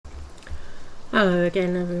Hello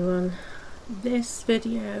again everyone. This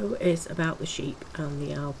video is about the sheep and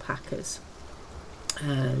the alpacas,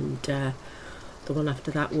 and the one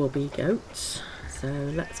after that will be goats. So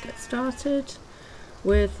let's get started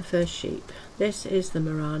with the first sheep. This is the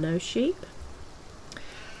Merino sheep,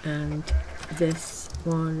 and this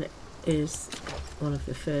one is one of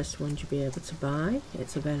the first ones you'll be able to buy.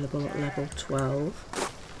 It's available at level 12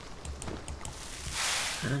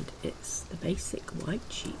 and it's the basic white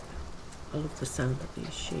sheep. I love the sound of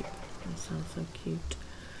these sheep, they sound so cute.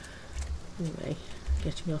 Anyway,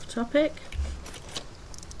 getting off topic.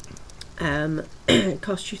 It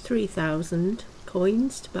costs you 3,000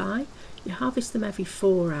 coins to buy. You harvest them every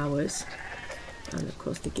 4 hours, and of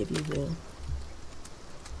course they give you wool.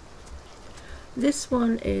 This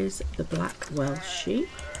one is the black Welsh sheep,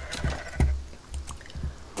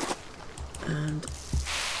 and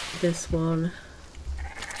this one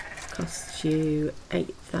costs you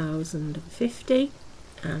 8,050,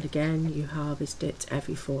 and again you harvest it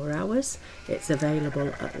every 4 hours. It's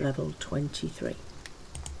available at level 23.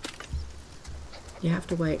 You have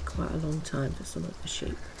to wait quite a long time for some of the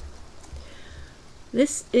sheep.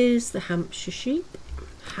 This is the Hampshire sheep.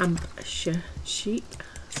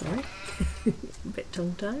 Sorry, a bit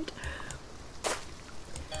tongue-tied.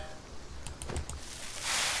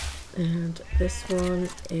 And this one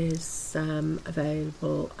is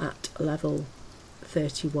available at level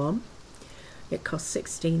 31. It costs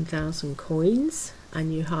 16,000 coins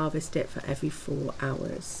and you harvest it for every 4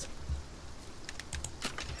 hours.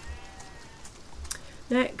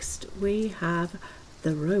 Next we have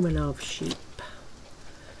the Romanov sheep.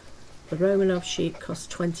 The Romanov sheep costs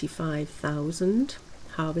 25,000,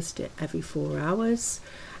 harvest it every 4 hours,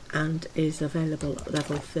 and is available at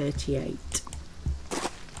level 38.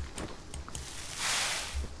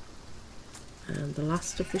 And the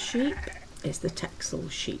last of the sheep is the Texel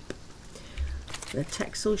sheep. The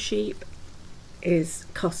Texel sheep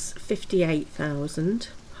costs 58,000,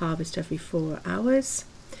 harvest every 4 hours,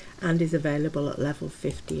 and is available at level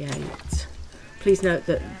 58. Please note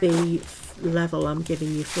that the level I'm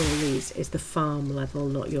giving you for all these is the farm level,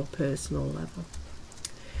 not your personal level.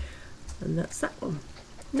 And that's that one.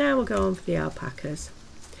 Now we'll go on for the alpacas.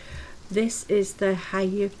 This is the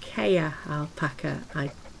Huacaya alpaca.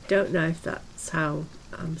 I don't know if that's how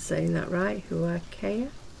I'm saying that right. Huacaya?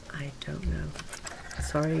 I don't know.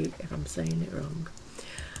 Sorry if I'm saying it wrong.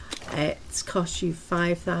 It's cost you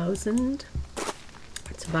 5,000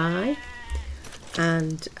 to buy,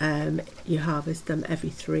 and you harvest them every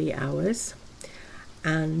 3 hours,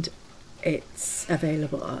 and it's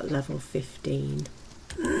available at level 15.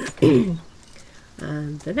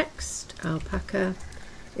 And the next alpaca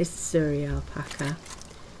is the Suri alpaca.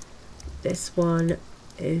 This one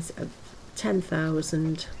is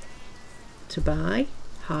 10,000 to buy,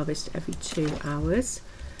 harvest every 2 hours,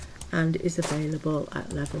 and is available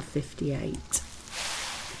at level 58.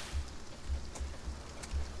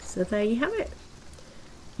 So there you have it.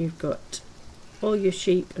 You've got all your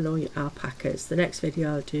sheep and all your alpacas. The next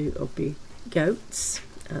video I'll do will be goats,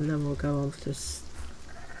 and then we'll go on to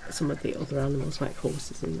some of the other animals like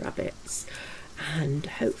horses and rabbits. And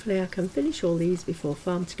hopefully I can finish all these before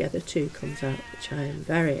Farm Together 2 comes out, which I am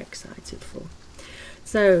very excited for.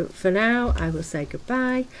 So for now I will say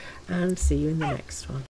goodbye and see you in the next one.